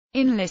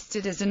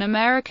Enlisted is an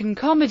American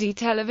comedy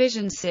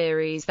television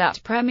series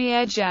that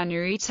premiered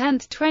January 10,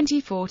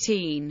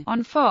 2014,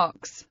 on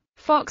Fox.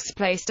 Fox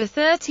placed a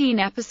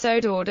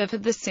 13-episode order for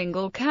the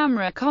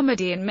single-camera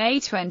comedy in May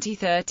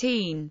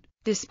 2013.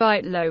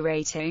 Despite low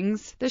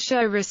ratings, the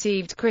show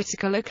received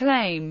critical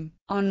acclaim.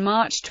 On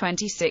March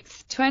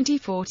 26,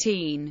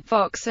 2014,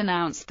 Fox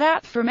announced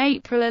that from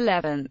April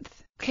 11,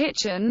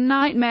 Kitchen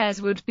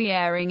Nightmares would be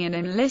airing in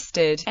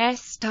Enlisted's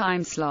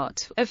time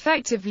slot,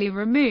 effectively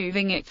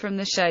removing it from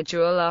the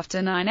schedule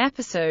after 9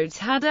 episodes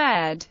had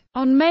aired.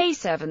 On May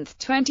 7,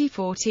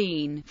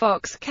 2014,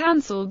 Fox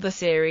cancelled the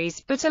series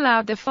but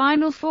allowed the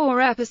final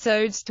 4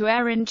 episodes to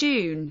air in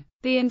June.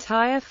 The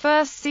entire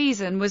first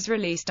season was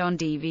released on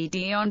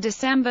DVD on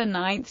December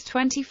 9,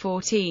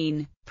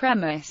 2014.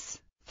 Premise: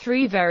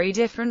 3 very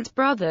different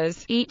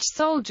brothers, each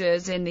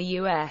soldiers in the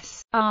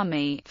U.S.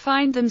 Army,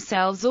 find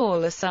themselves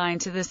all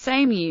assigned to the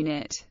same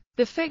unit.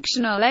 The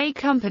fictional A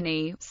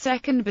Company,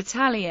 2nd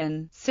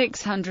Battalion,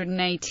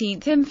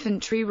 618th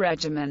Infantry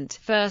Regiment,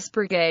 1st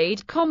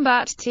Brigade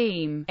Combat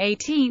Team,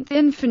 18th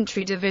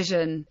Infantry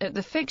Division, at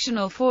the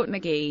fictional Fort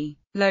McGee,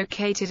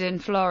 located in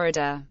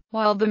Florida,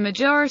 while the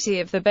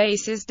majority of the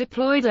base is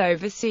deployed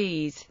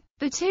overseas.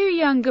 The 2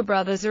 younger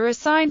brothers are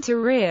assigned to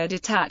rear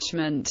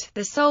detachment,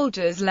 the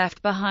soldiers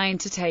left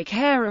behind to take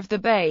care of the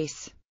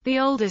base. The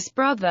oldest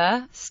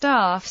brother,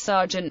 Staff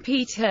Sergeant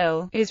Pete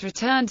Hill, is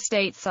returned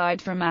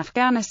stateside from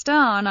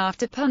Afghanistan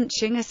after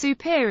punching a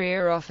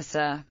superior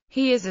officer.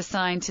 He is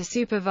assigned to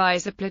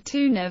supervise a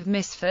platoon of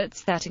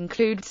misfits that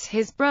includes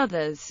his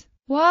brothers.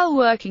 While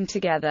working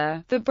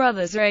together, the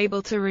brothers are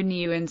able to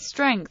renew and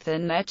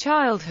strengthen their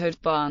childhood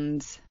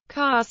bonds.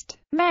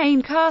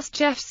 Main cast: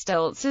 Jeff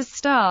Stoltz as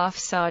Staff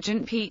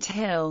Sergeant Pete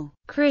Hill,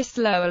 Chris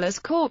Lowell as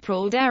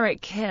Corporal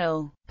Derek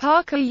Hill,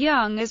 Parker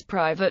Young as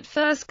Private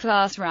First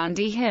Class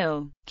Randy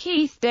Hill,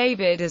 Keith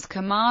David as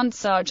Command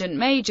Sergeant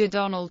Major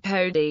Donald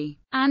Cody,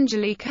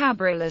 Angelique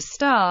Cabral as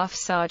Staff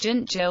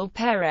Sergeant Jill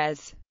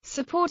Perez.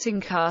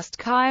 Supporting cast: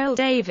 Kyle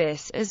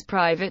Davis as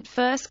Private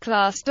First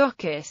Class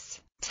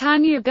Docus,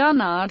 Tanya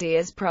Gunnardi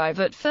as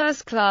Private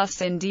First Class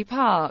Cindy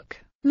Park,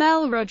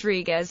 Mel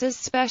Rodriguez as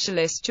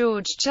Specialist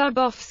George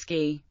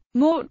Chubofsky,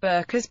 Mort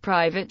Burke as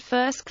Private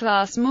First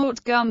Class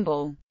Mort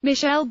Gumbel,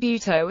 Michelle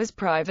Buteau as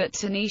Private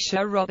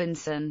Tanisha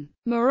Robinson,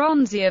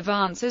 Moronzia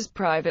Vance as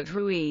Private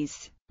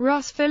Ruiz,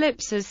 Ross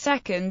Phillips as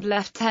Second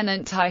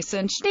Lieutenant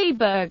Tyson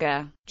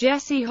Schneeberger,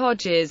 Jesse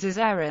Hodges as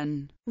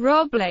Aaron,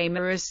 Rob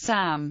Lamer as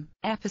Sam.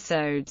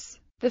 Episodes: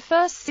 the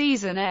first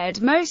season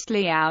aired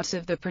mostly out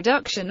of the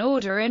production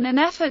order in an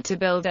effort to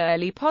build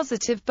early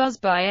positive buzz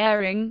by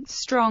airing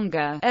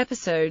stronger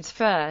episodes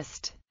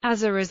first.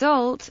 As a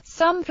result,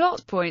 some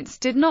plot points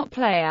did not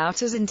play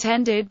out as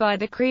intended by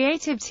the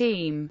creative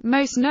team,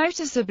 most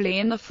noticeably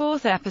in the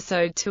 4th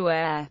episode to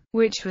air,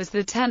 which was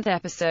the 10th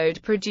episode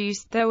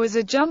produced. There was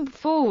a jump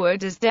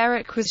forward as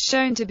Derek was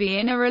shown to be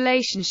in a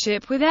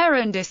relationship with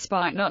Erin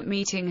despite not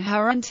meeting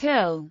her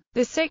until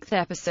the 6th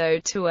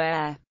episode to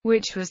air,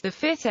 which was the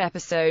 5th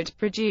episode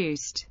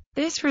produced.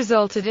 This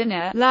resulted in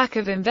a lack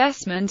of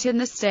investment in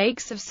the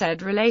stakes of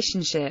said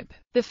relationship.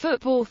 The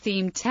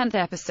football-themed 10th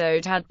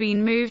episode had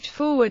been moved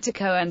forward to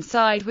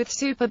coincide with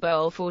Super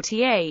Bowl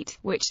 48,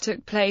 which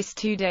took place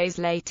 2 days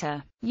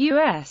later.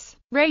 U.S.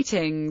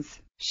 ratings,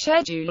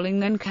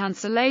 scheduling and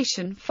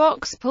cancellation: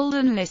 Fox pulled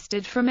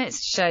Enlisted from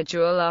its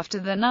schedule after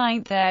the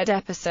 9th aired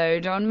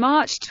episode on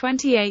March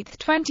 28,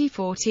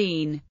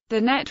 2014. The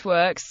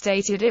network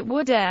stated it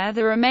would air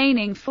the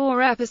remaining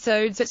 4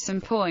 episodes at some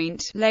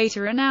point,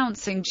 later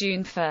announcing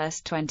June 1,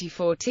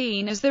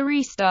 2014 as the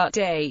restart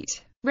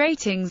date.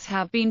 Ratings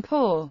have been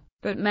poor,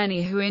 but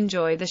many who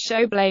enjoy the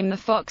show blame the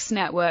Fox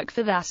network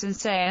for that and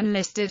say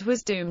Enlisted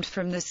was doomed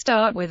from the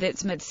start, with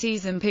its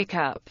mid-season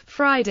pickup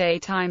Friday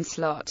time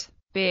slot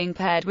being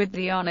paired with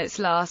the On Its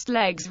Last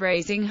Legs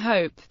Raising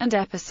Hope, and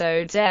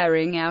episodes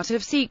airing out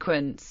of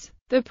sequence.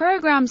 The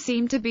program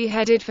seemed to be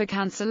headed for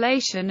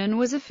cancellation and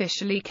was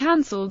officially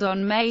cancelled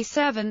on May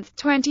 7,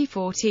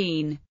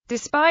 2014.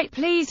 Despite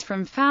pleas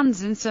from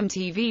fans and some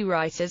TV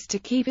writers to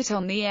keep it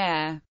on the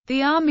air,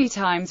 the Army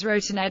Times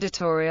wrote an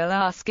editorial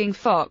asking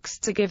Fox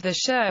to give the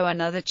show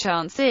another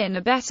chance in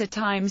a better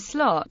time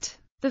slot.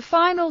 The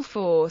final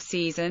 4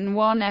 season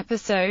 1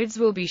 episodes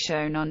will be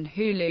shown on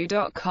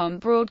Hulu.com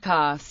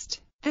broadcast.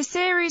 The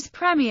series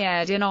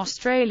premiered in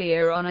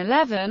Australia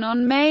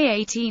on May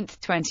 18,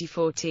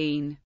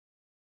 2014.